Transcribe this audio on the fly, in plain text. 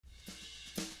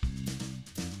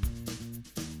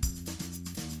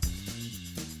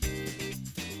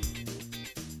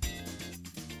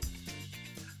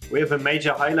We have a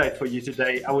major highlight for you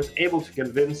today. I was able to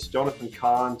convince Jonathan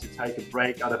Kahn to take a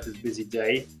break out of his busy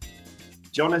day.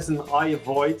 Jonathan, I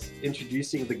avoid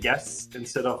introducing the guests.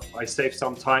 Instead of, I save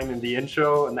some time in the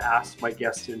intro and ask my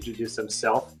guest to introduce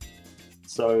himself.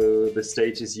 So the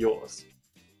stage is yours.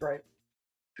 Right.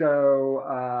 So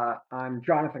I'm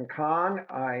Jonathan Kahn.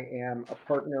 I am a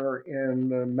partner in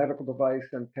the medical device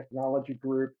and technology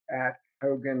group at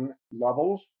Hogan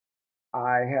Lovells.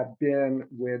 I have been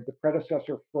with the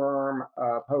predecessor firm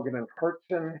of Hogan and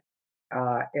Hartson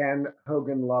and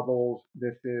Hogan Lovells.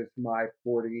 This is my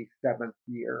 47th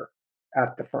year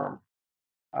at the firm.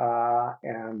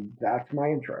 And that's my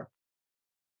intro.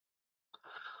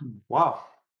 Wow,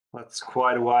 that's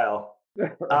quite a while.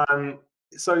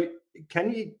 So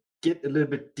can you get a little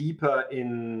bit deeper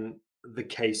in the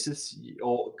cases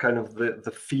or kind of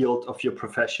the field of your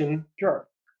profession? Sure,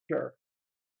 sure.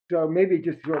 So maybe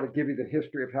just sort of give you the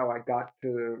history of how I got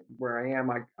to where I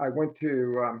am. I went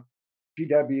to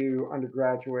GW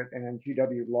undergraduate and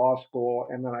GW law school,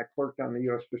 and then I clerked on the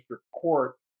U.S. District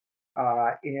Court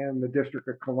in the District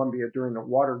of Columbia during the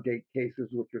Watergate cases,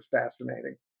 which was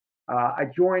fascinating. I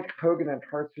joined Hogan and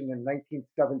Hartson in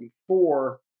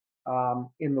 1974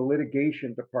 in the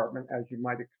litigation department, as you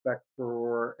might expect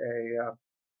for a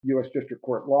U.S. District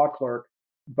Court law clerk.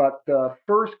 But the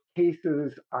first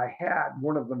cases I had,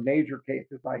 one of the major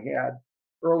cases I had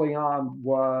early on,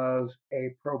 was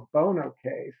a pro bono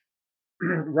case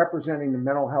representing the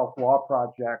Mental Health Law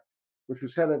Project, which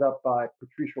was headed up by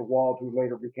Patricia Wald, who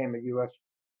later became a U.S.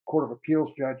 Court of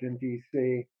Appeals judge in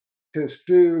D.C., to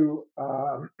sue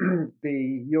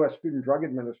the U.S. Food and Drug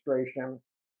Administration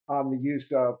on the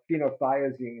use of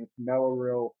phenothiazines,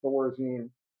 Mellaril,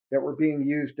 Thorazine, that were being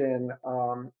used in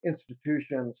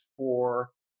institutions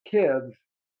for kids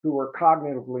who were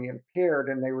cognitively impaired,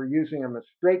 and they were using them as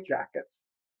straitjackets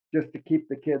just to keep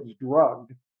the kids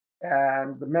drugged.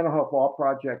 And the Mental Health Law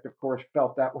Project, of course,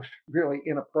 felt that was really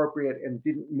inappropriate and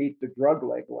didn't meet the drug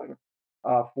labeling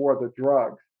for the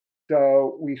drugs.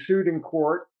 So we sued in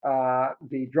court.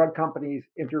 The drug companies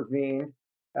intervened,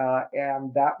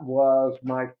 and that was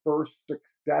my first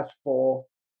successful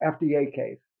FDA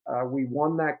case. We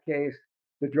won that case.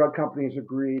 The drug companies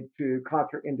agreed to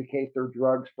contraindicate their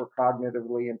drugs for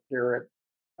cognitively impaired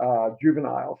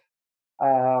juveniles.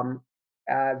 Um,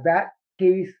 that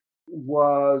case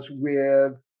was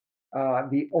with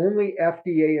the only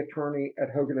FDA attorney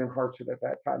at Hogan and Hartson at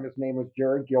that time. His name was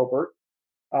Jerry Gilbert,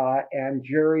 and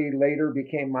Jerry later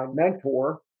became my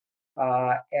mentor.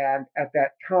 And at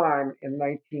that time,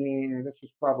 this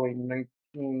was probably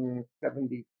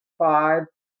 1975,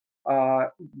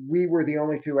 we were the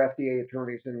only two FDA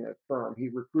attorneys in the firm. He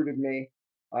recruited me.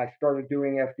 I started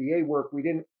doing FDA work. We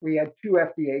had two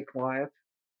FDA clients.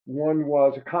 One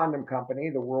was a condom company,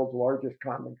 the world's largest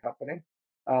condom company,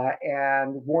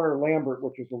 and Warner Lambert,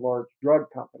 which is a large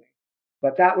drug company.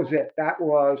 But that was it. That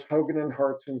was Hogan and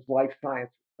Hartson's life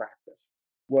sciences practice,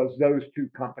 was those two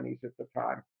companies at the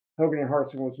time. Hogan and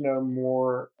Hartson was known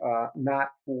more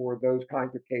not for those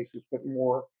kinds of cases, but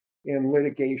more in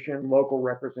litigation, local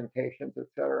representations, et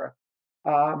cetera.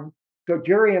 So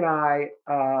Jerry and I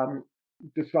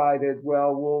decided,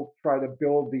 well, we'll try to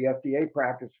build the FDA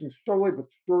practice. And slowly but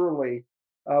surely,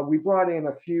 we brought in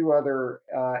a few other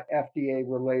FDA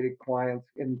related clients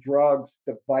in drugs,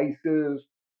 devices,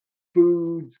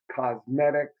 foods,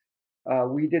 cosmetics.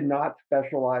 We did not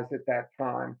specialize at that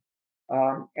time.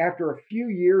 After a few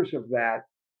years of that,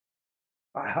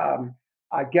 um,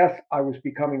 I guess I was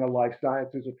becoming a life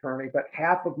sciences attorney, but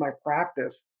half of my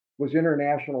practice was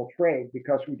international trade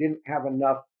because we didn't have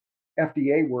enough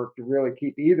FDA work to really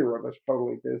keep either of us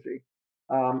totally busy.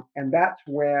 And that's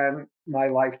when my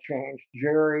life changed.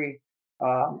 Jerry,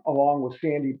 along with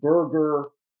Sandy Berger,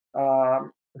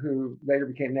 who later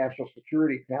became National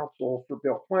Security Counsel for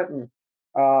Bill Clinton,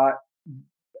 uh,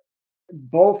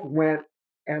 both went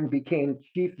and became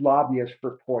chief lobbyists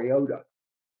for Toyota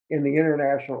in the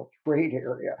international trade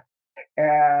area.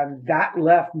 And that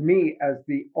left me as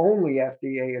the only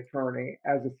FDA attorney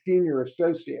as a senior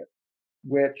associate,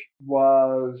 which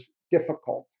was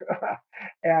difficult.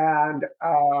 and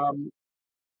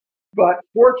But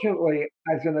fortunately,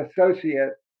 as an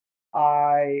associate,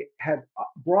 I had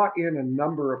brought in a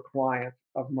number of clients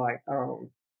of my own.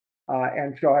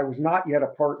 And so I was not yet a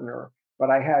partner, but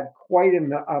I had quite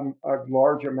a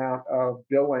large amount of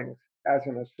billings as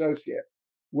an associate,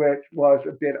 which was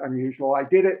a bit unusual. I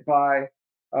did it by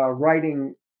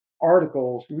writing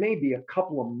articles, maybe a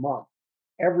couple of months.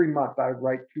 Every month I would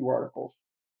write two articles,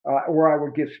 or I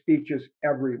would give speeches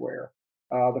everywhere.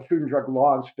 The Food and Drug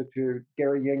Law Institute,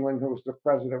 Gary Yingling, who was the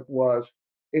president, was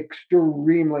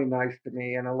extremely nice to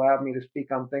me and allowed me to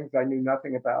speak on things I knew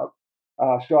nothing about.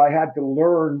 So I had to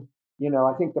learn,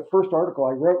 I think the first article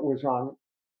I wrote was on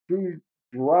food,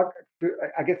 drug,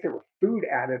 I guess they were food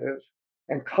additives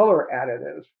and color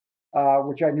additives,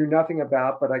 which I knew nothing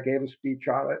about, but I gave a speech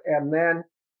on it. And then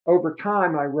over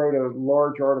time, I wrote a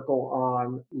large article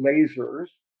on lasers.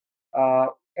 Uh,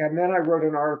 and then I wrote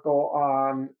an article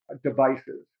on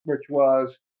devices, which was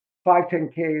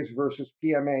 510Ks versus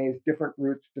PMAs, different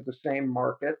routes to the same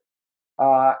market.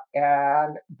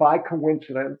 And by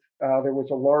coincidence, there was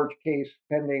a large case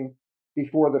pending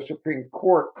before the Supreme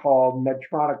Court called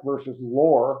Medtronic versus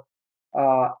Lohr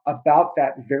about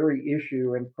that very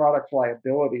issue in products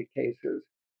liability cases.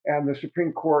 And the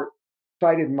Supreme Court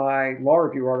cited my law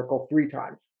review article 3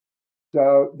 times.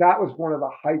 So that was one of the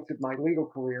heights of my legal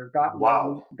career.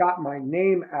 Wow. Got my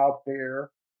name out there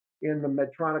in the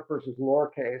Medtronic versus Lohr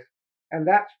case, and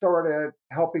that started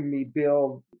helping me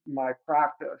build my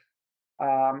practice.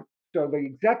 So the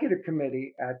executive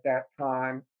committee at that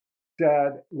time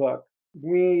said, "Look,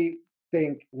 we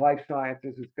think life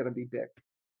sciences is going to be big."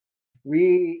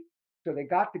 We so they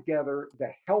got together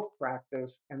the health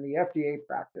practice and the FDA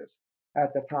practice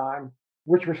at the time,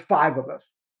 which was 5 of us.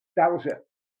 That was it.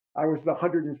 I was the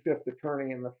 105th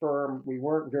attorney in the firm. We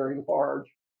weren't very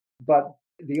large, but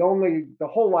the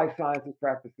whole life sciences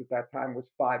practice at that time was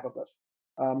 5 of us,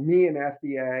 me and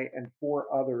FDA and 4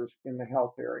 others in the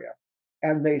health area.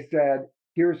 And they said,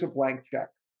 "Here's a blank check.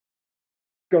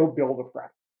 Go build a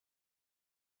practice."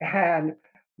 And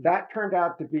that turned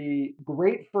out to be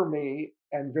great for me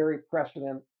and very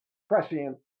prescient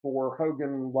for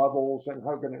Hogan Lovells and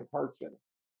Hogan and Hartson.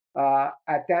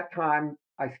 At that time,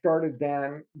 I started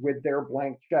then with their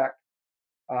blank check.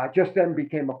 Just then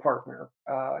became a partner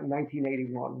in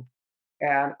 1981,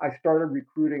 and I started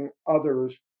recruiting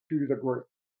others to the group.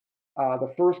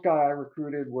 The first guy I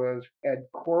recruited was Ed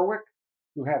Corwick,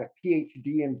 who had a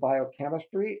PhD in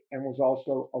biochemistry and was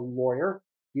also a lawyer.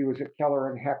 He was at Keller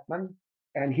and Heckman,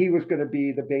 and he was going to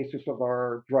be the basis of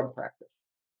our drug practice.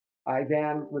 I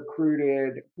then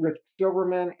recruited Rich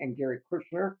Silverman and Gary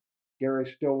Kushner. Gary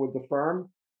is still with the firm,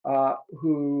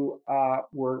 who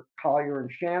were Collier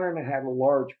and Shannon and had a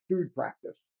large food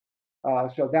practice.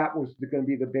 So that was going to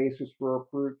be the basis for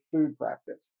a food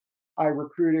practice. I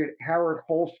recruited Howard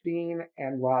Holstein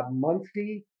and Rod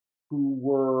Muncie, who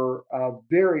were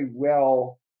very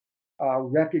well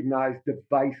recognized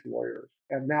device lawyers,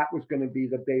 and that was going to be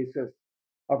the basis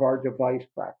of our device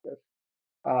practice.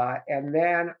 And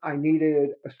then I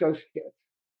needed associates.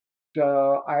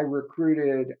 So I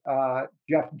recruited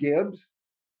Jeff Gibbs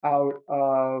out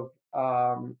of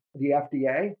the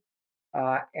FDA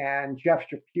and Jeff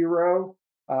Shapiro,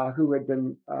 who had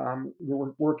been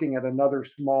working at another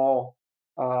small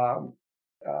um,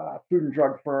 food and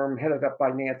drug firm headed up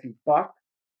by Nancy Buck.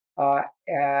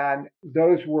 And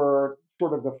those were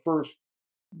sort of the first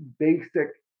basic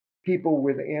people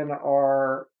within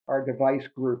our device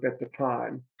group at the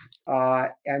time.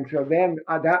 And so then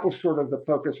that was sort of the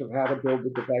focus of how to build the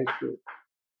device group.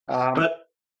 But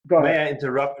Go may ahead. I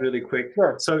interrupt really quick?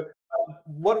 Sure. So,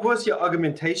 what was your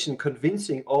argumentation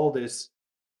convincing all these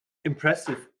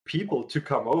impressive people to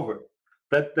come over?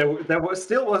 That there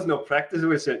was no practice.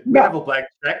 We said we have a blank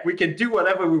check. We can do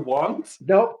whatever we want.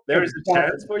 Nope. There is a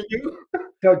chance for you.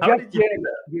 So How Jeff did you do Gibbs,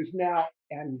 that? who's now,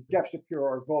 and Jeff Shapiro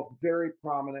are both very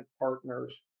prominent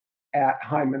partners at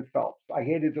Hyman Phelps. I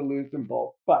hated to lose them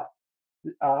both, but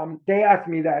they asked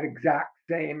me that exact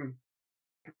same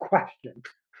question.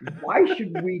 Why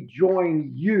should we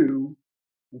join you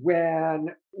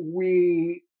when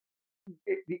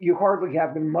you hardly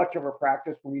have much of a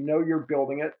practice? We know you're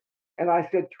building it. And I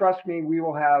said, trust me, we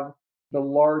will have the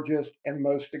largest and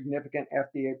most significant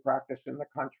FDA practice in the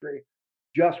country.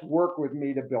 Just work with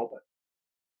me to build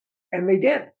it. And they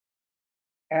did.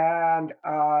 And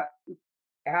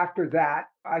after that,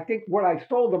 I think what I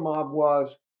sold them on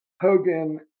was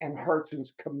Hogan and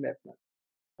Hartson's commitment.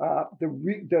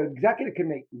 The executive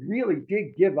committee really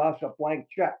did give us a blank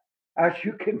check. As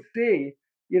you can see,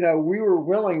 we were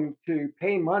willing to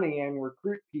pay money and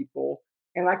recruit people,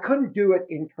 and I couldn't do it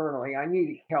internally. I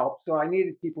needed help, so I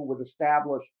needed people with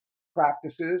established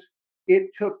practices. It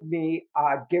took me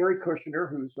Gary Kushner,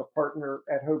 who's a partner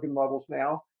at Hogan Lovells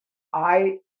now.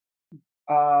 I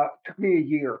took me a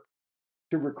year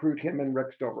to recruit him and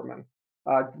Rick Silverman.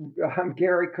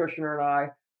 Gary Kushner and I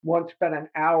once spent an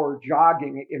hour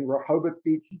jogging in Rehoboth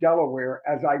Beach, Delaware,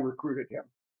 as I recruited him.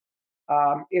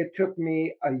 It took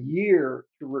me a year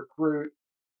to recruit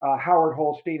Howard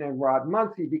Holstein and Rod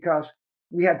Muncie because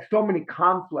we had so many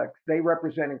conflicts. They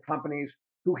represented companies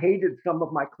who hated some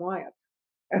of my clients.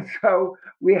 And so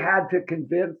we had to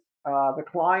convince the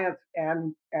clients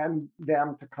and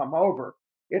them to come over.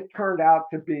 It turned out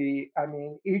to be, I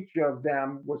mean, each of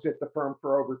them was at the firm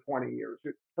for over 20 years.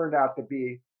 It turned out to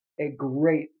be a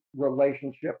great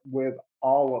relationship with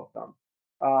all of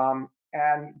them.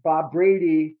 And Bob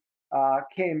Brady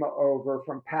came over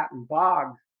from Patton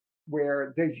Boggs,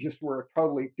 where they just were a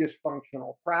totally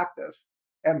dysfunctional practice.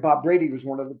 And Bob Brady was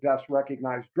one of the best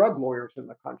recognized drug lawyers in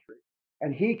the country.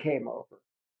 And he came over.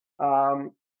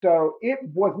 So it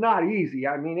was not easy.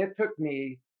 I mean, it took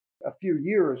me a few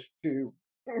years to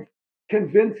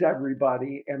convince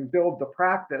everybody and build the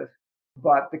practice.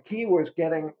 But the key was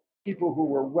getting people who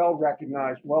were well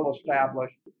recognized, well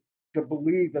established to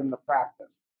believe in the practice.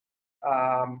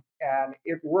 And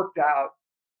it worked out,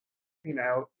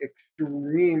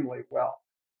 extremely well.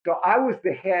 So I was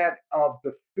the head of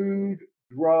the food,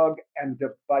 drug, and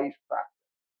device practice,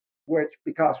 which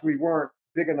because we weren't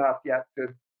big enough yet to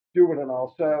do it and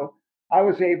all. So I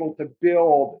was able to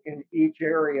build in each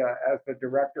area as the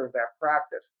director of that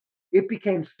practice. It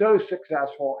became so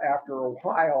successful after a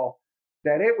while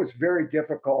that it was very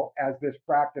difficult as this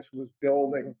practice was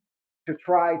building to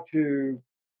try to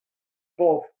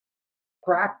both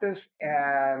practice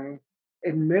and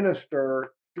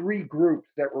administer three groups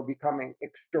that were becoming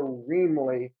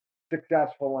extremely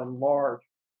successful and large.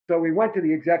 So we went to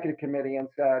the executive committee and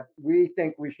said, we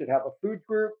think we should have a food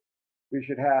group, we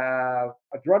should have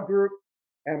a drug group,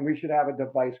 and we should have a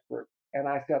device group. And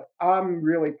I said, I'm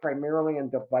really primarily in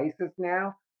devices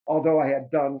now, although I had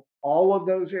done all of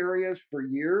those areas for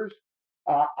years.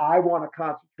 I want to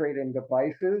concentrate in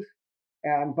devices.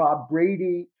 And Bob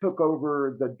Brady took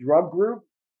over the drug group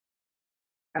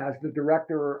as the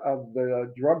director of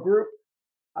the drug group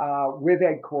with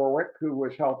Ed Corwick, who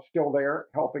was still there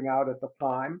helping out at the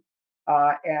time.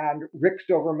 And Rick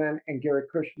Silverman and Gary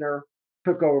Kushner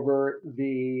took over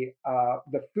the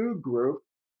food group.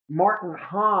 Martin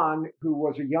Hahn, who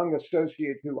was a young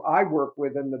associate who I work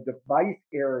with in the device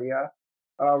area,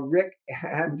 Rick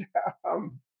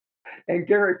um, and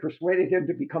Gary persuaded him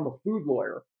to become a food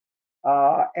lawyer.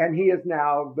 And he is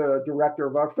now the director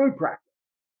of our food practice.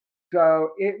 So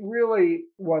it really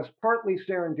was partly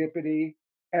serendipity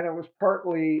and it was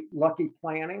partly lucky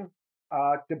planning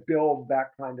to build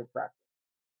that kind of practice.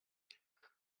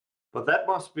 But that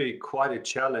must be quite a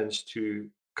challenge to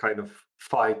kind of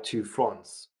fight two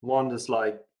fronts. One is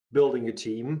like building a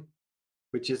team,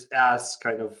 which is as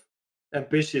kind of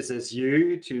ambitious as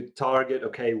you to target,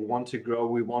 okay, we want to grow,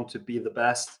 we want to be the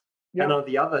best. And Yep. on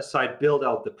the other side, build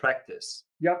out the practice.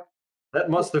 Yep. That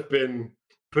must have been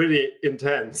pretty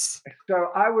intense. So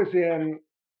I was in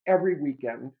every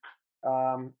weekend.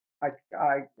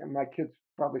 My kids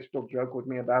probably still joke with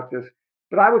me about this,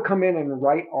 but I would come in and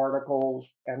write articles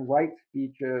and write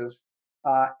speeches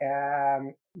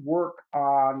and work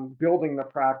on building the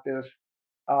practice.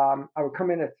 I would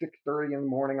come in at 6:30 in the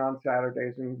morning on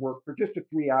Saturdays and work for just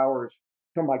 3 hours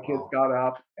till my kids Wow. got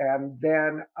up, and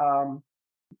then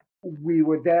we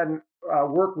would then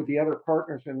work with the other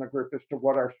partners in the group as to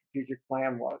what our strategic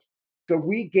plan was. So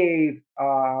we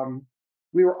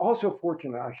were also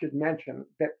fortunate, I should mention,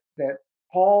 that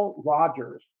Paul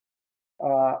Rogers,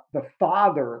 the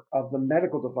father of the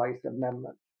medical device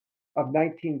amendment of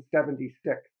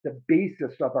 1976, the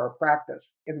basis of our practice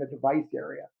in the device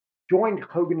area, joined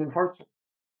Hogan and Hartson.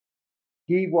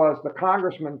 He was the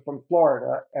congressman from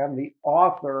Florida and the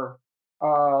author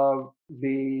of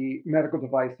the medical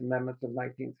device amendments of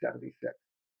 1976.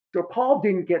 So Paul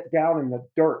didn't get down in the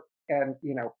dirt and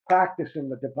practice in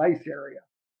the device area,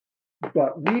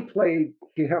 but we played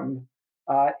him.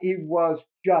 He was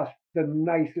just the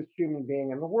nicest human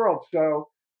being in the world. So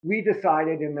we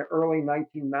decided in the early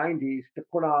 1990s to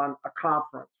put on a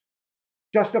conference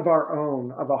just of our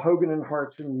own, of a Hogan and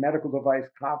Hartson medical device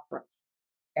conference.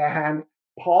 And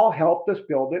Paul helped us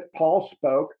build it. Paul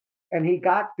spoke, and he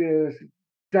got this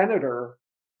senator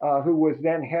who was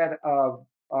then head of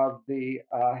the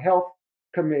health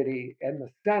committee in the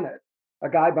Senate, a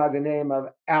guy by the name of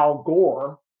Al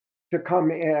Gore, to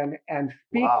come in and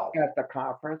speak Wow. at the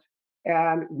conference.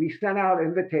 And we sent out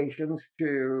invitations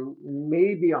to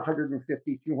maybe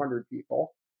 150, 200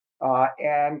 people.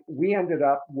 And we ended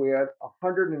up with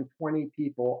 120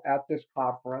 people at this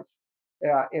conference.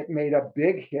 It made a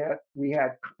big hit. We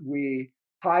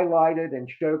highlighted and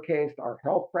showcased our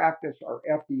health practice, our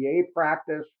FDA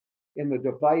practice in the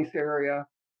device area.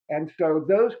 And so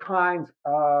those kinds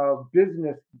of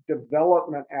business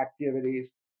development activities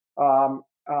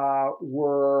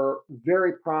were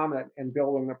very prominent in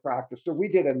building the practice. So we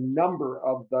did a number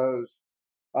of those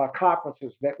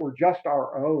conferences that were just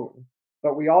our own.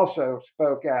 but we also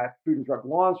spoke at Food and Drug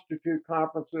Law Institute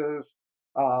conferences,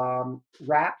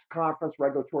 RAPS conference,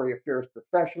 Regulatory Affairs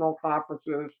Professional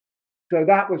conferences. So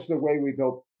that was the way we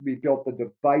built the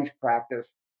device practice,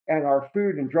 and our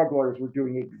food and drug lawyers were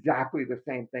doing exactly the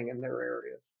same thing in their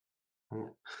areas. Mm.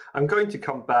 I'm going to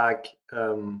come back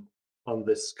on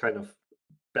this kind of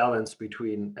balance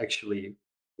between actually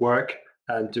work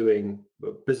and doing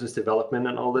business development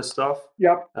and all this stuff.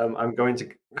 Yep. I'm going to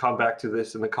come back to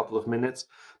this in a couple of minutes.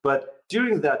 But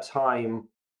during that time,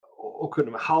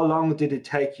 how long did it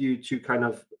take you to kind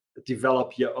of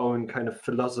develop your own kind of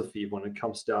philosophy when it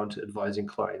comes down to advising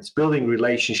clients, building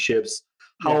relationships?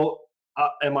 Yeah. How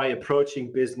am I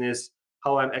approaching business?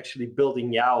 How I'm actually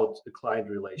building out a client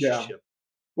Yeah. relationship?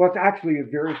 Well, it's actually a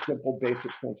very simple,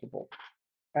 basic principle,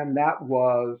 and that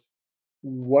was,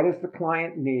 what does the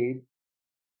client need,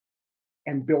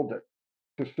 and build it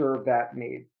to serve that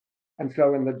need. And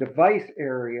so in the device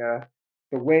area,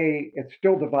 the way it's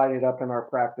still divided up in our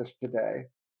practice today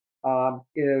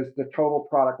is the total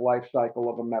product life cycle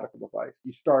of a medical device.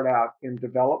 You start out in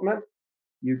development,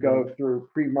 you go Mm, through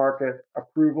pre-market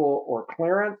approval or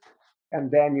clearance, and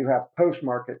then you have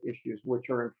post-market issues, which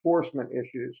are enforcement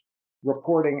issues,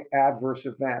 reporting adverse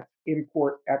events,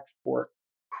 import, export,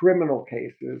 criminal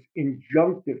cases,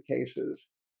 injunctive cases,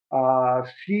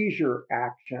 seizure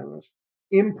actions,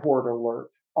 import alerts.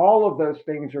 All of those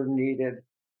things are needed.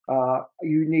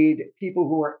 You need people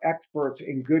who are experts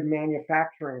in good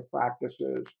manufacturing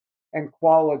practices and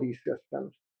quality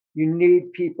systems. You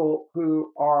need people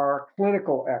who are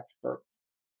clinical experts.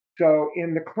 So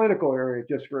in the clinical area,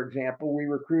 just for example, we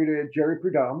recruited Jerry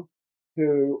Prudhomme,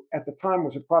 who at the time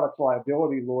was a product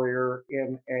liability lawyer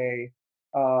in a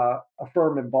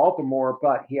firm in Baltimore,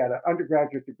 but he had an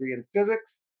undergraduate degree in physics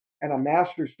and a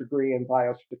master's degree in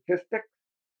biostatistics,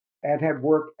 and had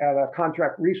worked at a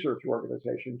contract research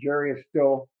organization. Jerry is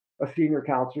still a senior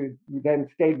counsel. He then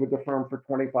stayed with the firm for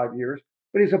 25 years,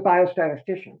 but he's a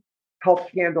biostatistician,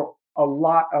 helped handle a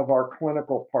lot of our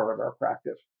clinical part of our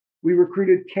practice. We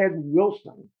recruited Ted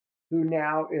Wilson, who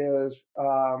now is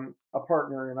a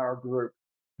partner in our group,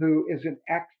 who is an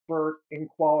expert in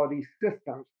quality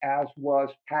systems, as was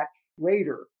Pat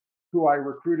Schrader, who I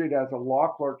recruited as a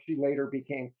law clerk. She later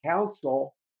became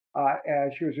counsel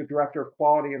as she was a director of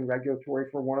quality and regulatory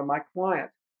for one of my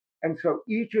clients. And so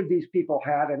each of these people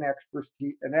had an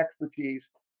expertise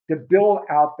to build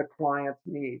out the client's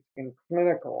needs in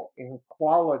clinical, in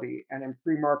quality, and in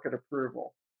pre-market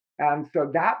approval. And so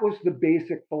that was the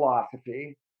basic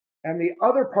philosophy. And the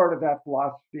other part of that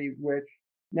philosophy, which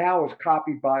now is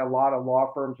copied by a lot of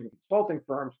law firms and consulting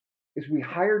firms, is we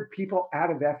hired people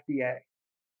out of FDA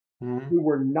mm, who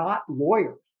were not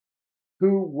lawyers,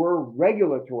 who were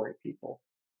regulatory people,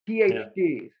 yeah.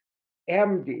 PhDs,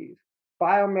 MDs,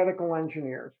 biomedical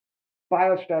engineers,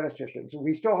 biostatisticians. And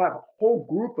we still have a whole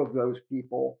group of those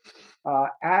people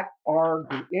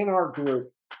in our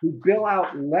group who bill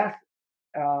out less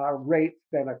rates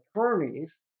than attorneys,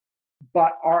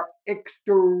 but are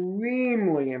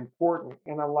extremely important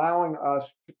in allowing us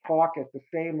to talk at the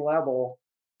same level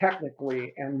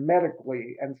technically and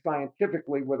medically and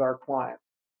scientifically with our clients.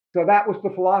 So that was the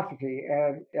philosophy,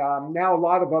 and now a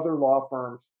lot of other law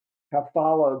firms have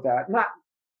followed that.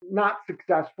 Not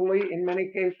successfully in many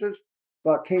cases,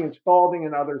 but King and Spalding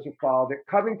and others have followed it.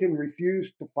 Covington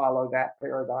refused to follow that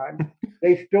paradigm.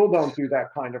 They still don't do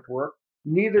that kind of work.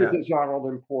 Neither Yeah. does Arnold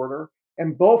and Porter,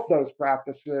 and both those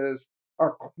practices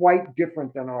are quite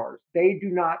different than ours. They do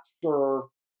not serve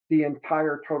the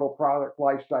entire total product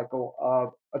life cycle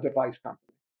of a device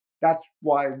company. That's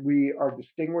why we are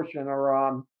distinguished and are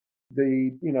on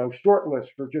the short list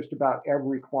for just about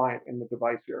every client in the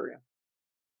device area.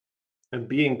 And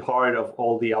being part of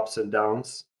all the ups and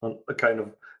downs, on a kind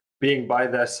of being by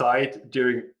their side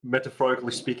during,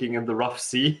 metaphorically speaking, in the rough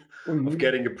sea of Mhm.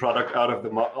 getting a product out of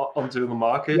the onto the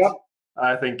market, Yep.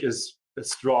 I think is a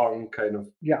strong kind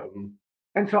of Yeah.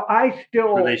 And so I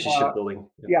still, relationship building.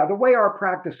 Yeah. yeah, the way our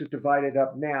practice is divided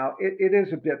up now, it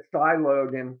is a bit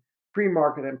siloed in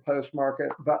pre-market and post-market,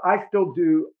 but I still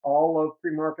do all of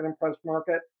pre-market and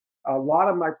post-market. A lot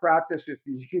of my practice, if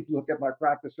you look at my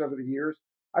practice over the years,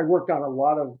 I worked on a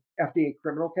lot of FDA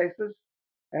criminal cases,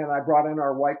 and I brought in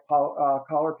our white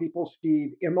collar people.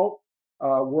 Steve Immelt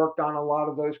worked on a lot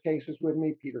of those cases with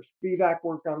me. Peter Spivak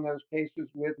worked on those cases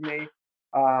with me.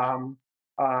 Um,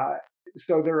 uh,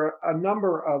 so there are a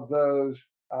number of those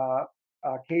uh,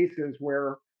 cases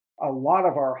where a lot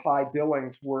of our high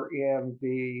billings were in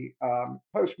the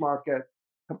post-market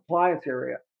compliance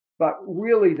area. But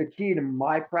really, the key to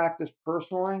my practice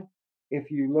personally,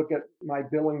 if you look at my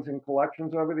billings and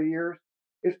collections over the years,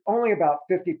 is only about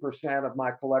 50% of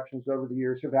my collections over the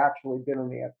years have actually been in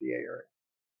the FDA area.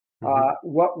 Hmm.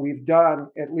 What we've done,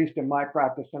 at least in my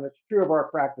practice, and it's true of our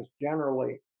practice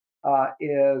generally,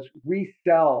 is we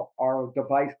sell our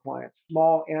device clients,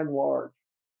 small and large,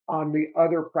 on the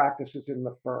other practices in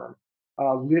the firm,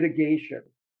 litigation,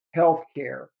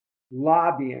 healthcare,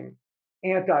 lobbying,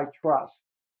 antitrust,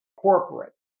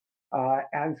 corporate.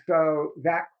 And so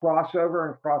that crossover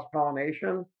and cross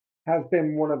pollination has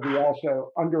been one of the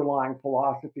also underlying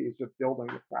philosophies of building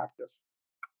the practice.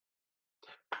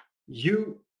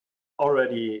 You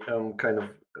already kind of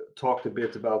talked a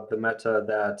bit about the matter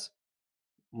that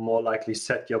more likely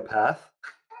set your path.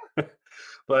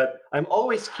 But I'm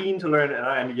always keen to learn,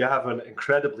 and you have an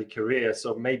incredibly career,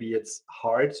 so maybe it's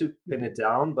hard to pin it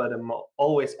down, but I'm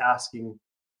always asking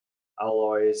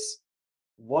Alois,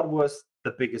 what was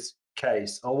the biggest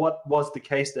case, or what was the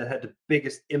case that had the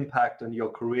biggest impact on your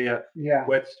career, Yeah.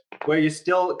 which where you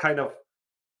still kind of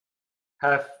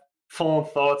have fond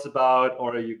thoughts about,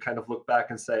 or you kind of look back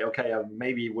and say, okay, I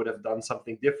maybe would have done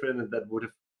something different, and that would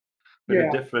have been a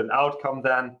Yeah. different outcome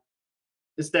then.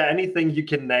 Is there anything you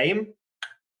can name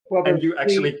Well, and there's you three.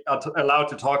 actually are allowed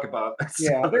to talk about?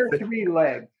 Yeah, So, there are three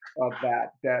legs of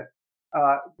that.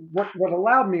 What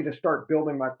allowed me to start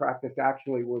building my practice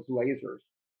actually was lasers,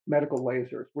 medical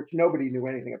lasers, which nobody knew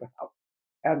anything about.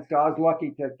 And so I was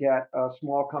lucky to get a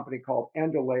small company called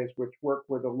Endolaser, which worked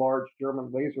with a large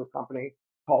German laser company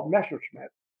called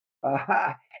Messerschmitt.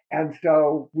 Uh, and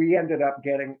so we ended up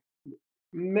getting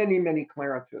many, many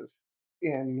clearances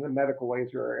in the medical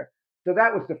laser area. So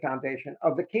that was the foundation.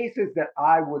 Of the cases that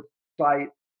I would cite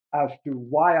as to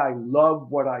why I love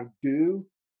what I do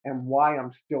and why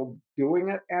I'm still doing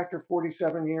it after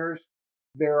 47 years,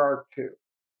 there are two.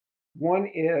 One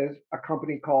is a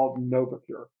company called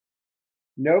Novacure.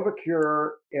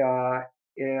 Novacure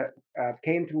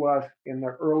came to us in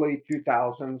the early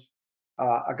 2000s.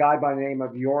 A guy by the name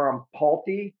of Yoram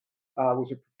Palti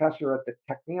was a professor at the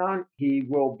Technion. He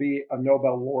will be a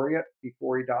Nobel laureate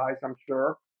before he dies, I'm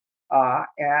sure.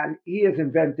 And he has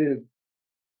invented,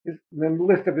 the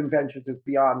list of inventions is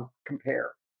beyond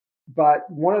compare. But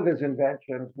one of his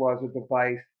inventions was a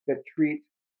device that treats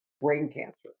brain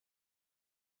cancer.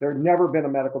 There had never been a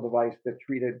medical device that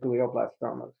treated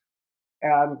glioblastomas.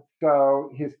 And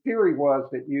so his theory was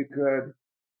that you could,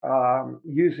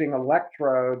 using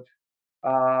electrodes,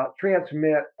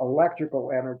 transmit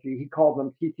electrical energy. He called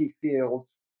them TT fields.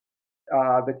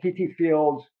 The TT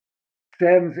fields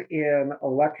sends in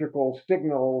electrical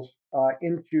signals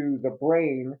into the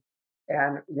brain.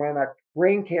 And when a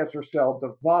brain cancer cell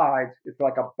divides, it's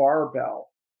like a barbell.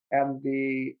 And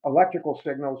the electrical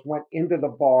signals went into the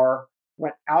bar,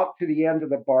 went out to the end of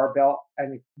the barbell,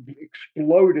 and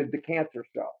exploded the cancer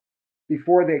cell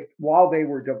while they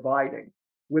were dividing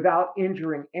without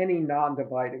injuring any non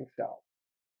dividing cells.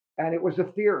 And it was a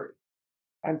theory.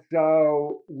 And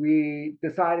so we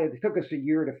decided, it took us a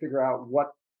year to figure out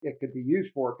what it could be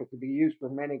used for. It could be used for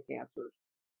many cancers.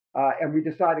 And we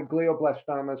decided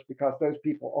glioblastomas because those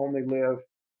people only live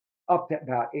up to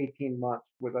about 18 months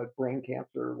with a brain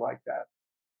cancer like that.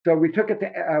 So we took it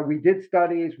to, we did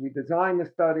studies, we designed the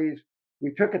studies,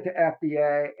 we took it to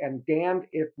FDA, and damned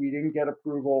if we didn't get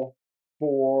approval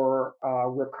for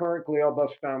recurrent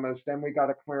glioblastomas. Then we got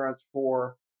a clearance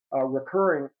for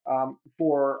recurring,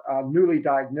 for newly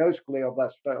diagnosed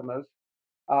glioblastomas.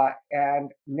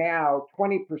 And now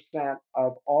 20%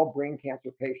 of all brain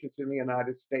cancer patients in the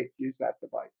United States use that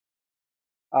device.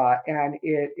 And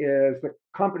it is, the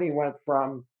company went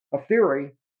from a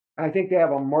theory, I think they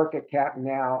have a market cap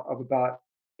now of about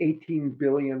 18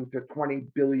 billion to 20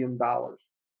 billion dollars.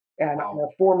 And wow. our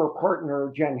former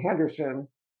partner Jen Henderson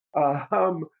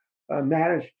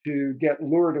managed to get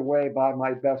lured away by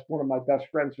one of my best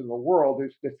friends in the world,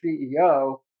 who's the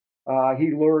CEO.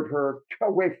 He lured her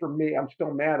away from me. I'm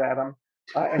still mad at him.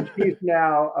 And she's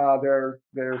now their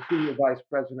senior vice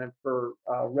president for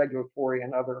regulatory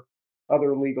and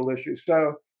other legal issues.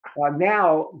 So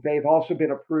now they've also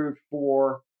been approved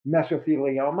for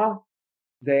mesothelioma.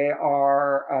 They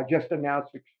are just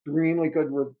announced extremely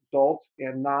good results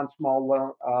in non-small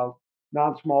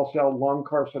cell lung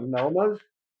carcinomas.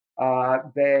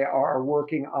 They are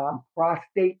working on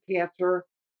prostate cancer.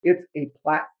 It's a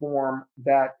platform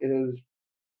that is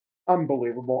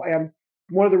unbelievable. And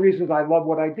one of the reasons I love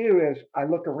what I do is I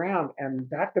look around and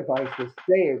that device has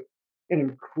saved an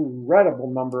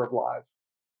incredible number of lives.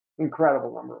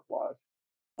 Incredible number of lives.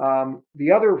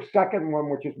 The other second one,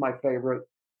 which is my favorite,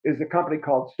 is a company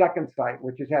called Second Sight,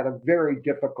 which has had a very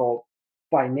difficult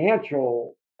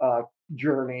financial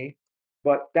journey,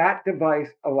 but that device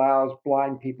allows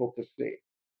blind people to see.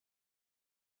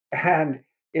 And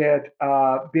It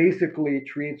basically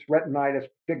treats retinitis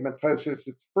pigmentosa.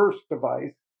 Its first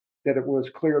device that it was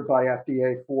cleared by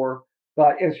FDA for,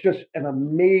 but it's just an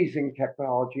amazing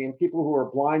technology. And people who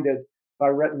are blinded by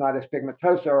retinitis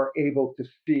pigmentosa are able to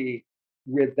see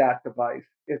with that device.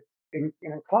 It's in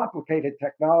complicated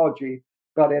technology,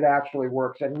 but it actually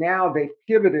works. And now they've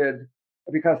pivoted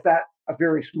because that's a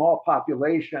very small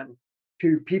population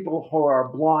to people who are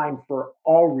blind for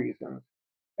all reasons,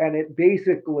 and it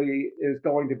basically is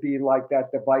going to be like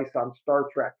that device on Star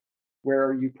Trek,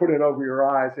 where you put it over your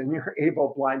eyes and you're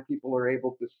able, blind people are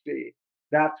able to see.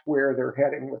 That's where they're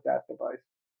heading with that device.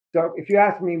 So if you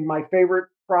ask me my favorite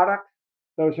products,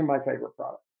 those are my favorite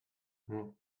products. Mm.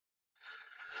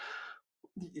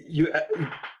 You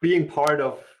being part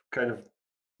of kind of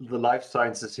the life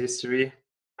sciences history,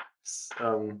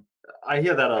 um, I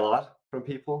hear that a lot from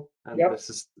people, and Yep. this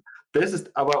is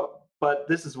about, but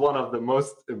this is one of the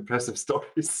most impressive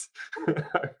stories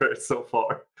I've heard so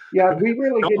far. Yeah, we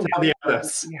really Don't didn't tell the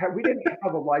others. we didn't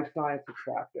have a life sciences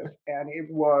practice, and we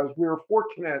were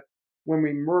fortunate when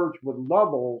we merged with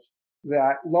Levels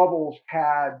that Levels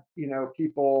had,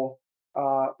 people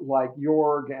like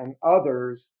Jorg and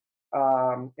others,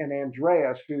 and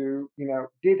Andreas who,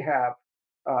 did have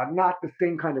not the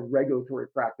same kind of regulatory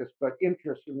practice, but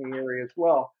interest in the area as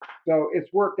well. So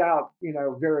it's worked out,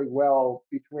 very well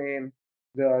between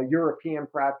the European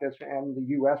practice and the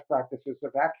US practices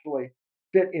have actually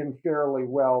fit in fairly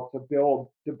well to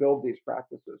build these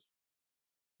practices.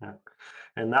 Yeah.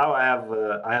 And now I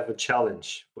have a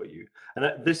challenge for you,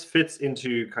 and this fits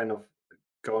into kind of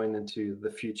going into the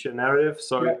future narrative.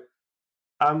 So, Yep,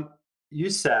 um, you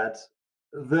said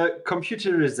the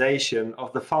computerization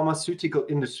of the pharmaceutical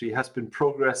industry has been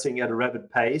progressing at a rapid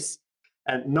pace,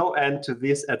 and no end to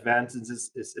these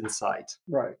advances is in sight.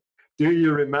 right. Do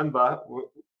you remember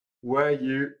where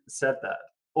you said that,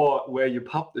 or where you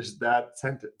published that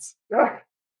sentence?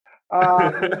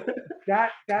 um,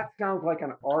 that sounds like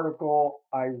an article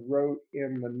I wrote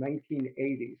in the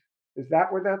 1980s. Is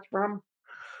that where that's from?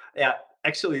 Yeah,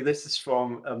 actually, this is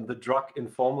from the Drug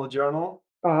Informal Journal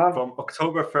Uh-huh. from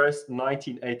October 1st,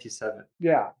 1987.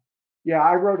 Yeah. Yeah,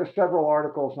 I wrote several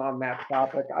articles on that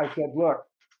topic. I said, look,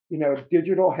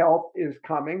 digital health is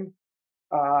coming.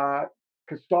 Uh,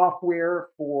 'Cause software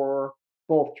for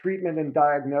both treatment and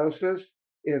diagnosis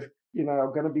is,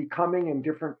 going to be coming in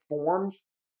different forms.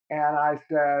 And I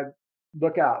said,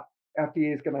 look out,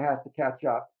 FDA is going to have to catch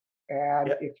up. And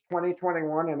Yeah, it's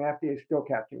 2021 and FDA is still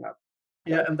catching up.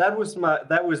 yeah, So, and that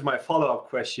was my follow-up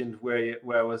question, where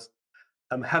I was,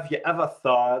 have you ever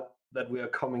thought that we are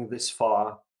coming this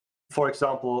far? For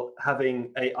example,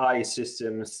 having AI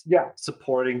systems yeah.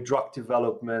 supporting drug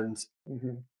development,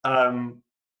 Mhm. um,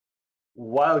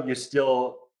 while you're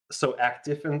still so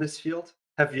active in this field.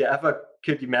 Have you ever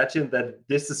could you imagine that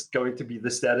this is going to be the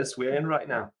status we're in right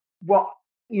now? Well,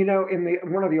 in the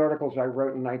one of the articles I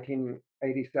wrote in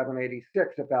 1987,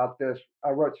 86 about this, I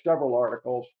wrote several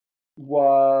articles,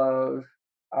 was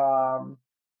um,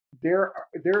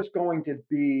 there's going to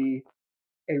be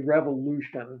a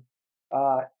revolution,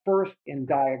 first in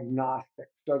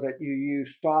diagnostics, so that you use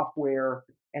software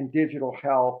and digital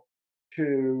health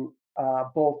to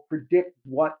both predict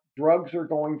what drugs are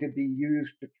going to be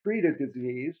used to treat a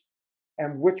disease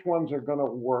and which ones are going to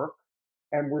work.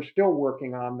 And we're still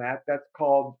working on that. That's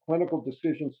called clinical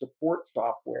decision support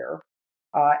software.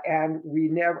 And we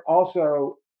never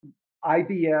also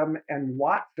IBM and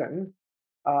Watson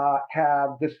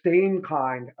have the same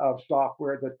kind of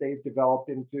software that they've developed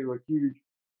into a huge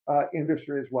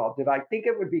industry as well. Did I think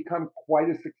it would become quite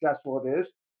as successful as it is?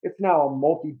 It's now a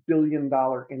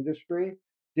multi-billion-dollar industry.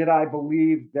 Did I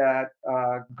believe that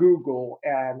Google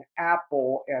and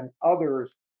Apple and others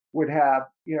would have,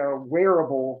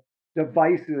 wearable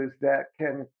devices that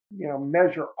can,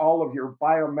 measure all of your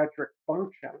biometric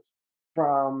functions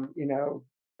from,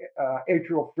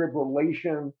 atrial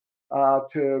fibrillation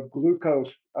to glucose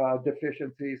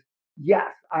deficiencies?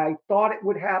 Yes, I thought it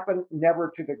would happen,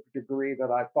 never to the degree that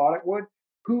I thought it would.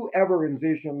 Whoever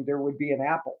envisioned there would be an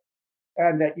Apple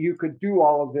and that you could do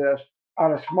all of this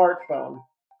on a smartphone?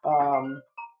 Um,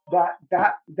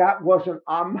 that wasn't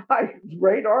on my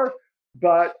radar,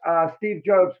 but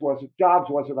Jobs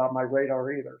wasn't on my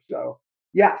radar either. So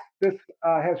yes, this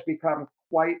has become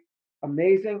quite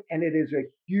amazing, and it is a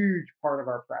huge part of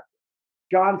our practice.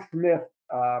 John Smith,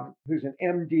 who's an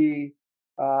MD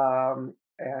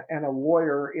and a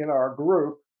lawyer in our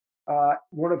group,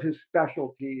 one of his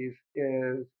specialties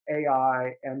is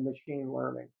AI and machine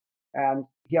learning. And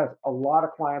he has a lot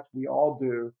of clients, we all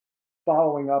do,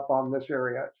 following up on this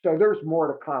area. So there's more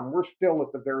to come. We're still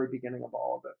at the very beginning of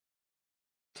all of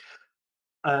it.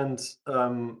 and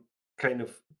kind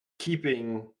of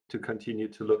keeping to continue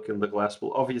to look in the glass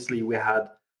ball. Obviously, we had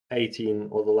 18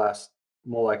 or the last,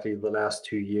 more likely the last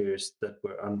 2 years that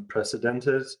were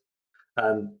unprecedented,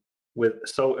 and with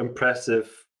so impressive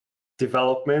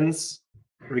developments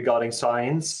regarding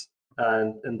science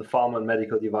and in the pharma and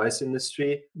medical device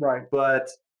industry. Right. But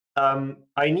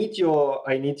I need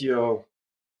your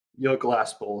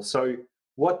glass ball. So,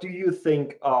 what do you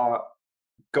think are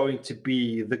going to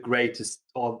be the greatest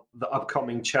or the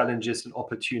upcoming challenges and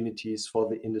opportunities for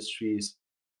the industries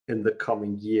in the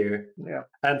coming year? Yeah.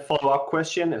 And follow-up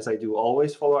question, as I do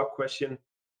always follow-up question,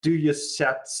 do you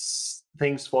set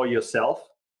things for yourself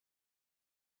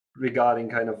regarding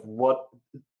kind of what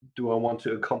do I want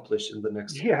to accomplish in the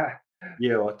next Yeah.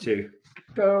 year or two?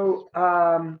 So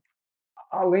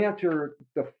I'll answer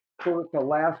the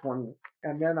last one,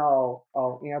 and then I'll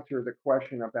answer the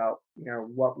question about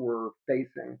what we're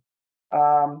facing.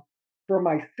 Um, for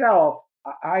myself,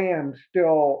 I am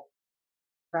still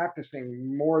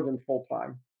practicing more than full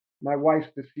time. My wife's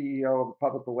the CEO of a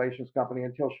public relations company.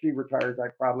 Until she retires, I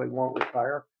probably won't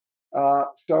retire.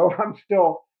 So I'm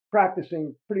still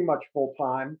practicing pretty much full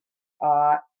time.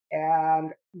 Uh,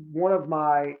 and one of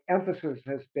my emphasis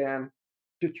has been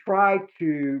to try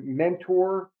to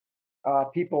mentor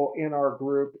people in our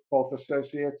group, both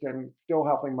associates and still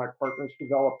helping my partners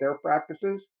develop their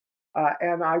practices.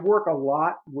 And I work a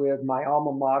lot with my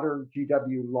alma mater,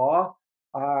 GW Law.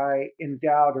 I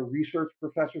endowed a research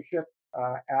professorship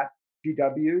at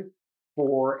GW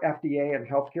for FDA and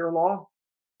healthcare law.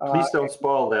 Uh, Please don't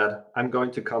spoil that. I'm going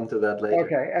to come to that later.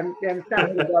 okay, and it's now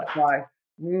headed up by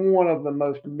one of the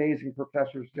most amazing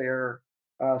professors there,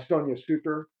 Sonia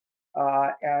Suter,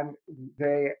 and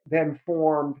they then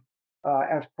formed,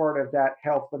 as part of that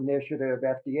health initiative,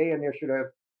 FDA initiative,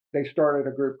 they started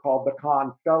a group called the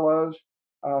Kahn Fellows,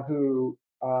 who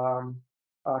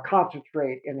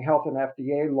concentrate in health and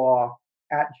FDA law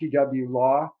at GW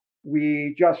Law.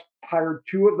 We just hired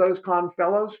two of those Kahn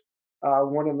Fellows,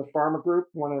 one in the pharma group,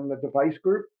 one in the device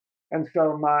group. And so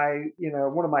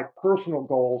one of my personal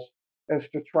goals is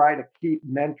to try to keep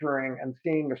mentoring and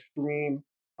seeing a stream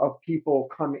of people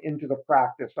come into the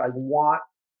practice. I want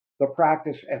the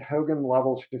practice at Hogan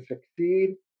levels to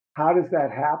succeed. How does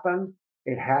that happen?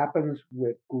 It happens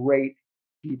with great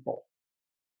people.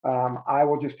 I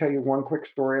will just tell you one quick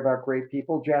story about great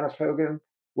people. Janice Hogan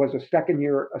was a second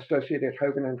year associate at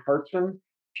Hogan and Hartson.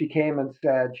 She came and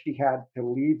said she had to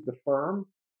leave the firm.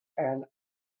 And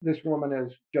this woman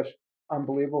is just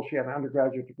unbelievable. She had an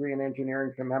undergraduate degree in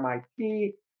engineering from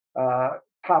MIT,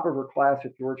 top of her class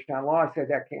at Georgetown Law. I said,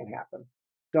 that can't happen.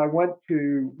 So I went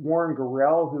to Warren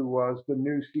Gorell, who was the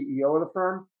new CEO of the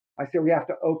firm. I said, we have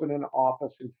to open an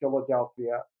office in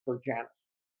Philadelphia for Janice.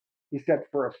 He said,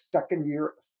 for a second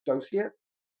year associate?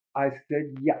 I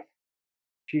said, yes.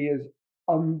 She is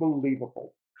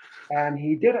unbelievable. And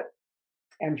he did it.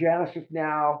 And Janice is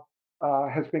now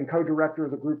has been co-director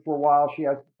of the group for a while. She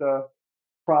has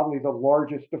probably the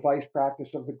largest device practice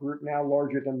of the group now,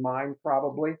 larger than mine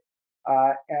probably.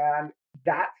 And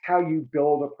that's how you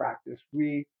build a practice.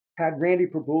 We had Randy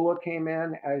Prabula came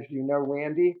in, as you know,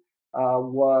 Randy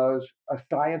was a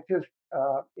scientist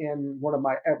in at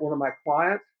one of my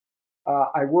clients.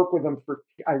 I worked with him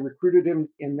I recruited him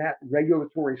in that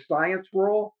regulatory science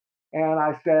role. And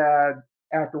I said,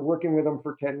 after working with him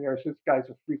for 10 years, this guy's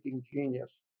a freaking genius.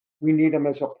 We need him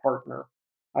as a partner.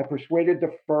 I persuaded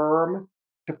the firm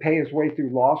to pay his way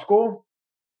through law school.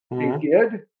 They Mhm.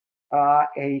 did.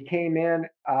 He came in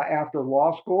after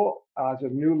law school as a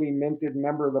newly minted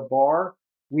member of the bar.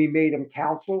 We made him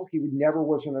counsel. He never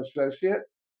was an associate.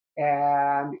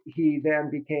 And he then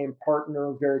became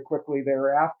partner very quickly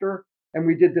thereafter. And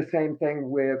we did the same thing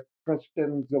with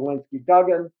Kristen Zielinski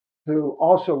Duggan, who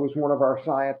also was one of our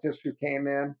scientists who came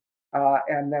in.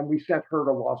 And then we sent her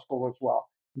to law school as well.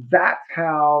 That's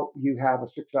how you have a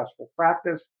successful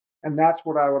practice. And that's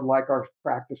what I would like our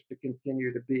practice to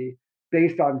continue to be,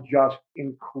 based on just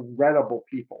incredible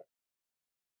people.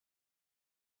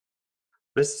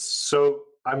 This so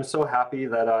I'm so happy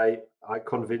that I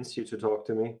convinced you to talk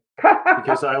to me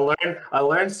because I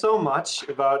learned so much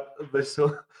about this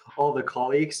all the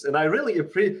colleagues, and I really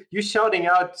appreciate you shouting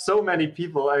out so many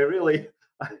people. I really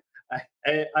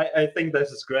I think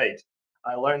this is great.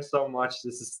 I learned so much.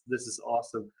 This is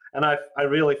awesome, and I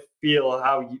really feel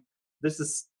how you this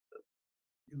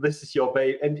is your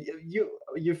baby, and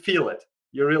you feel it.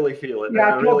 You really feel it, and Yeah, I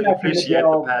I told really that to appreciate the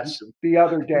Miguel passion. the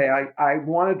other day. I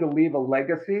wanted to leave a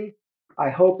legacy. I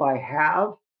hope I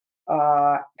have.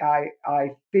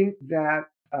 I think that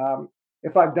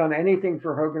if I've done anything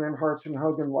for Hogan and Hearts and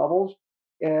Hogan Levels,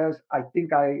 is I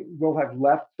think I will have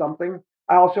left something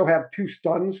I also have two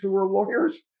sons who are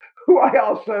lawyers who I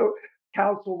also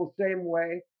counsel the same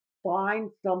way. Find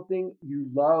something you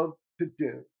love to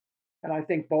do. And I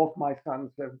think both my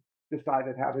sons have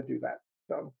decided how to do that.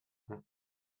 So,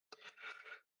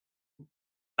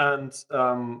 And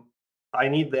I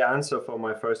need the answer for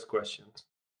my first question.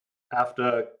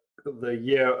 After the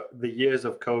years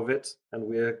of COVID, and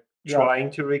we're yeah.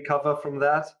 trying to recover from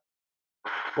that,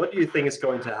 what do you think is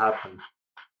going to happen?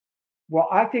 Well,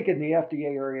 I think in the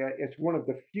FDA area, it's one of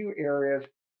the few areas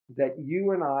that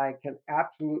you and I can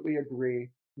absolutely agree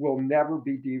will never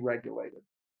be deregulated.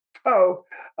 So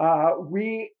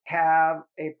we have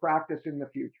a practice in the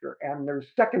future. And there's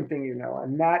a second thing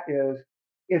and that is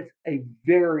it's a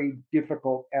very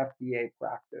difficult FDA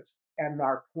practice. And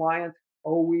our clients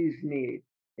always need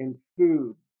in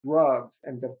food, drugs,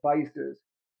 and devices,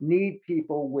 need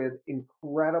people with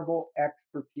incredible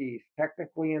expertise,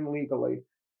 technically and legally,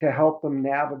 to help them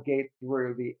navigate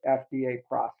through the FDA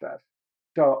process.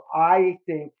 So I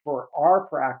think for our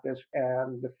practice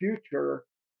and the future,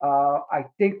 I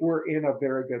think we're in a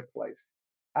very good place.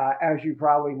 As you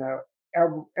probably know,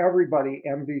 everybody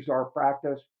envies our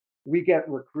practice. We get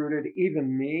recruited,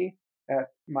 even me at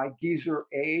my geezer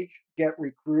age, get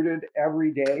recruited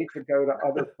every day to go to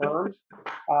other firms.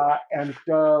 And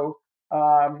so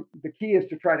the key is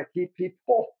to try to keep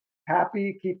people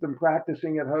happy, keep them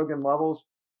practicing at Hogan levels.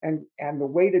 And the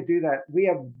way to do that, we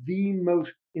have the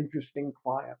most interesting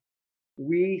clients.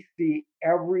 We see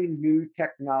every new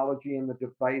technology in the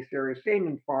device area, same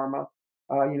in pharma,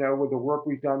 with the work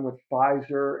we've done with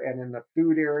Pfizer and in the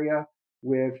food area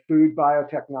with food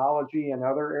biotechnology and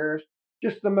other areas,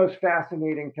 just the most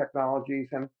fascinating technologies.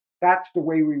 And that's the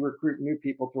way we recruit new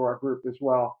people to our group as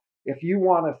well. If you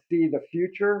want to see the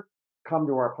future, come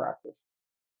to our practice.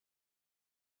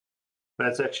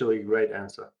 That's actually a great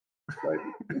answer. Right?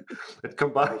 It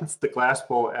combines the glass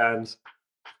ball and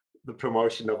the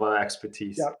promotion of our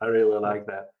expertise. Yep. I really like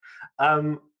that.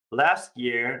 Last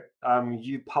year,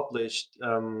 you published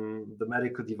the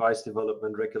Medical Device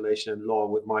Development Regulation and Law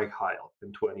with Mike Heil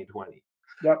in 2020.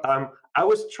 Yep. I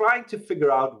was trying to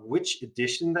figure out which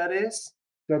edition that is.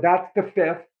 So that's the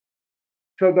fifth.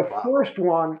 So the Wow. first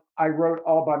one I wrote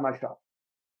all by myself.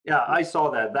 Yeah, I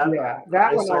saw that. Yeah,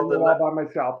 that I one I saw wrote all by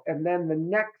myself. And then the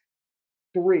next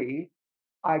three,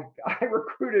 I I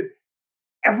recruited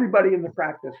everybody in the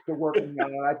practice to work with me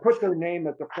on it. I put their name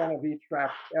at the front of each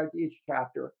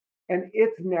chapter, and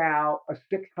it's now a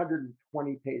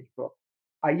 620-page book.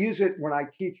 I use it when I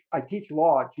teach. I teach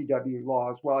law at GW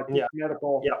Law as well. I teach Yeah,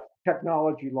 medical yeah.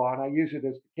 technology law, and I use it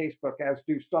as the casebook, as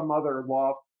do some other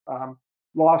law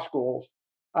schools,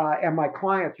 and my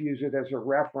clients use it as a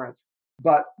reference.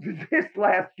 But this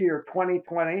last year,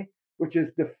 2020, which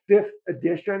is the fifth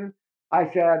edition,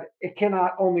 I said, it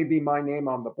cannot only be my name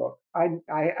on the book. I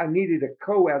needed a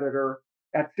co-editor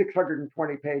at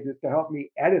 620 pages to help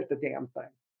me edit the damn thing.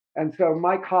 And so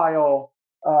Mike Heil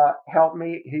helped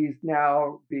me. He's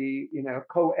now the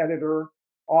co-editor,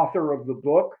 author of the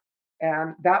book.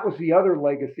 And that was the other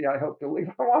legacy I hope to leave.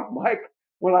 I want Mike,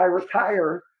 when I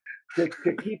retire, to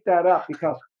keep that up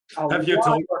because a Have you lot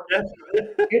told of work. me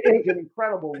that? It is an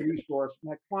incredible resource.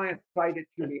 My clients cite it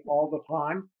to me all the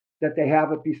time that they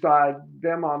have it beside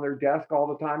them on their desk all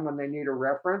the time when they need a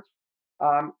reference.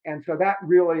 And so that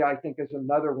really, I think, is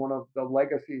another one of the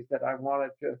legacies that I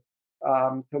wanted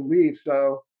to leave.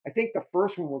 So I think the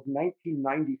first one was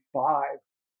 1995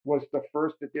 was the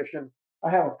first edition. I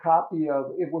have a copy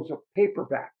of it was a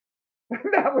paperback.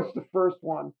 That was the first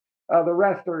one. The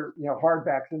rest are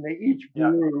hardbacks, and they each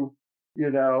Yeah. grew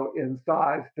in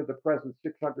size to the present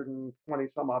 620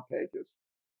 some odd pages.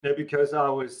 Yeah, because I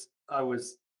was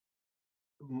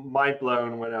mind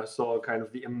blown when I saw kind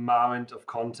of the amount of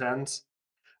content.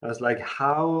 I was like,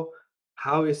 how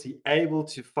is he able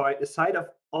to find, aside of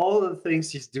all the things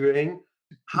he's doing,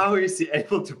 how is he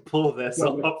able to pull this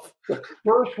So off? the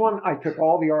first one, I took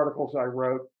all the articles I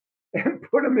wrote and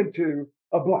put them into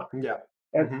a book. Yeah.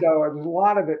 And Hmm. so a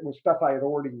lot of it was stuff I had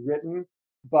already written,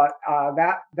 but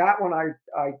that one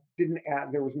I didn't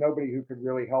add. There was nobody who could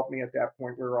really help me at that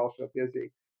point. We were all so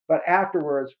busy. But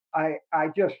afterwards, I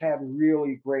just had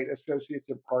really great associates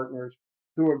and partners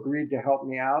who agreed to help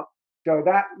me out. So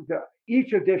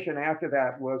each edition after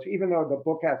that was, even though the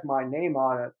book has my name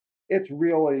on it, it's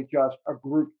really just a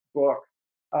group book.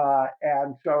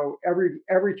 And so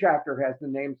every chapter has the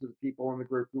names of the people in the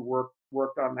group who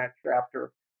worked on that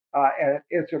chapter, and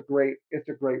it's a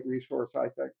great resource, I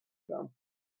think. So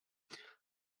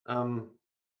Um,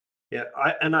 yeah,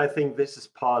 I think this is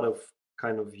part of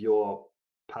kind of your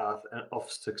path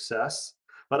of success.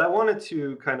 But I wanted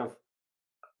to kind of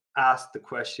ask the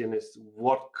question is,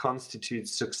 what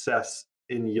constitutes success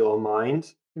in your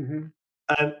mind? Mm-hmm.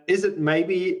 And is it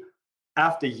maybe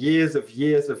after years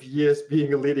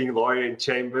being a leading lawyer in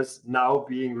Chambers, now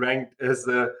being ranked as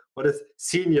a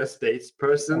senior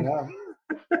statesperson?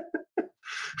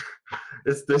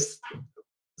 Is this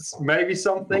maybe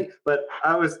something? But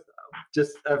I've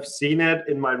seen it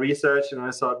in my research, and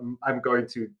I thought I'm going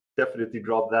to definitely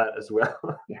drop that as well.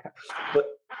 Yeah. But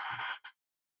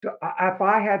so if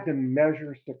I had to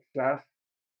measure success,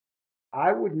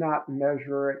 I would not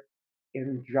measure it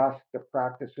in just the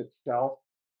practice itself.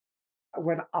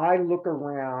 When I look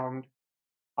around,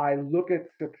 I look at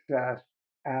success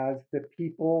as the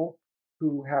people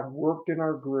who have worked in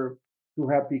our group who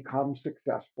have become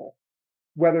successful,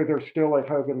 whether they're still at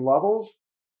Hogan Lovells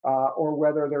or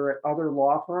whether they're at other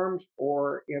law firms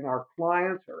or in our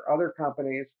clients or other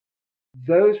companies.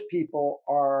 Those people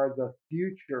are the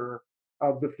future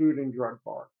of the food and drug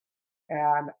bar.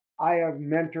 And I have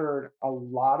mentored a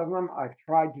lot of them. I've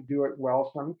tried to do it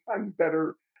well, sometimes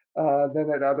better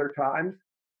than at other times.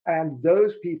 And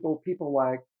those people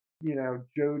like,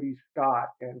 Jody Scott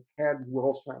and Ted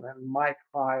Wilson and Mike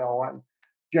Heil and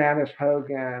Janice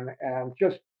Hogan and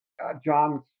just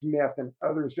John Smith and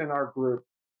others in our group,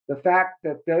 the fact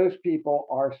that those people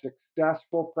are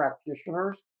successful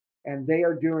practitioners and they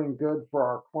are doing good for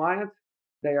our clients,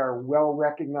 they are well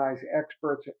recognized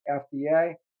experts at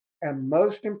FDA, and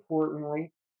most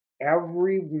importantly,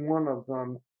 every one of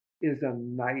them is a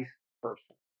nice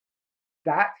person.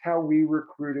 That's how we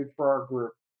recruited for our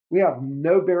group. We have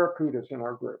no barracudas in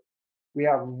our group. We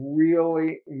have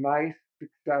really nice,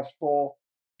 successful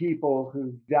people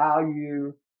who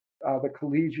value the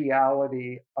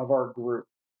collegiality of our group.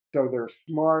 So they're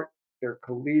smart, they're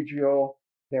collegial,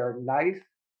 they're nice.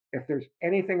 If there's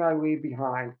anything I leave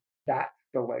behind, that's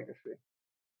the legacy.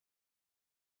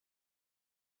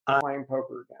 Playing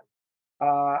poker again.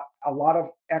 A lot of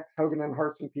ex-Hogan and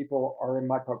Hartson people are in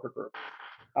my poker group.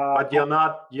 But you're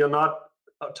not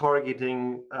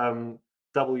targeting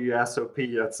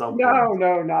WSOP at some point.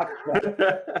 No, not quite.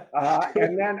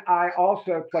 And then I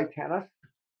also play tennis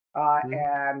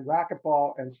and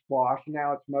racquetball and squash.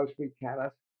 Now it's mostly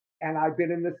tennis. And I've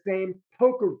been in the same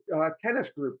poker tennis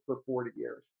group for 40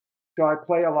 years. So I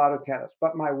play a lot of tennis.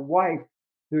 But my wife,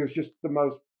 who's just the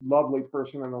most lovely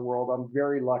person in the world, I'm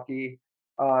very lucky.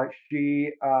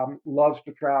 She loves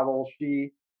to travel.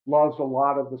 She loves a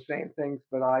lot of the same things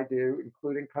that I do,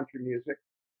 including country music.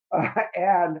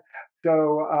 And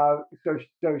so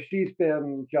she's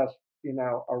been just,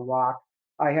 a rock.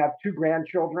 I have 2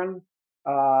 grandchildren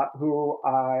who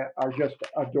are just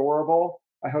adorable.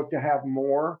 I hope to have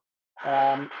more.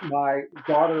 My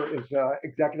daughter is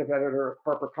executive editor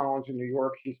at HarperCollins in New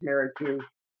York. She's married to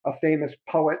a famous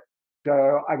poet.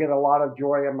 So I get a lot of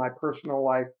joy in my personal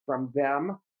life from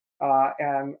them.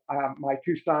 And my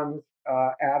 2 sons,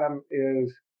 Adam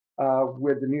is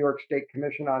with the New York State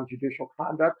Commission on Judicial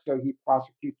Conduct, so he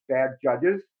prosecutes bad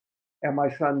judges. And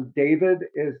my son David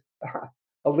is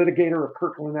a litigator at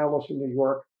Kirkland Ellis in New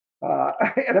York,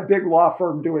 at a big law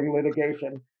firm doing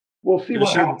litigation. We'll see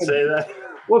what happens. Say that.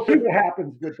 We'll see what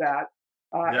happens with that.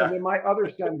 And then my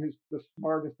other son, who's the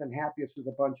smartest and happiest of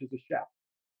the bunch, is a chef.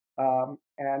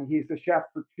 And he's the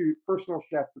personal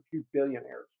chef for 2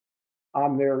 billionaires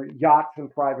on their yachts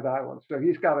and private islands. So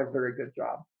he's got a very good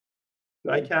job.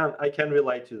 So, I can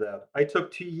relate to that. I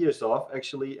took 2 years off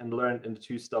actually and learned in the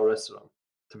 2-star restaurant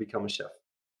to become a chef.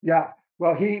 Yeah.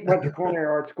 Well, he went to culinary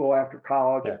art school after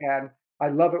college, and I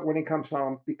love it when he comes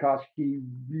home because he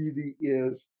really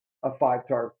is a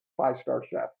 5-star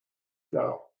chef.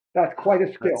 So that's quite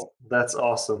a skill. That's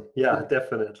awesome. Yeah,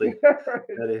 definitely.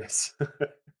 That is.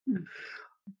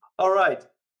 All right.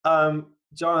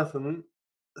 Jonathan,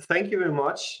 thank you very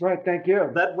much. Right, thank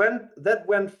you. That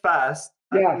went fast.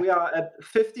 Yeah. We are at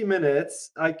 50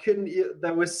 minutes.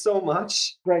 There was so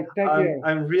much. Great, thank you.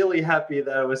 I'm really happy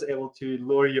that I was able to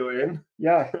lure you in.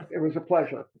 Yes, it was a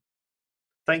pleasure.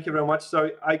 Thank you very much.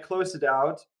 So I close it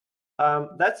out.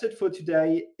 That's it for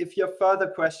today. If you have further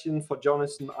questions for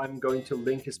Jonathan, I'm going to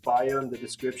link his bio in the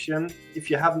description. If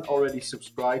you haven't already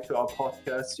subscribed to our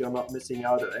podcast, you're not missing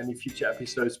out on any future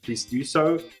episodes, please do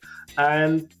so.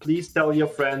 And please tell your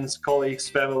friends, colleagues,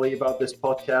 family about this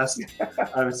podcast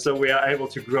so we are able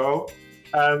to grow.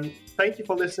 Thank you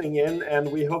for listening in,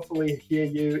 and we hopefully hear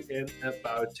you in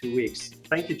about 2 weeks.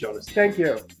 Thank you, Jonathan. Thank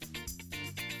you.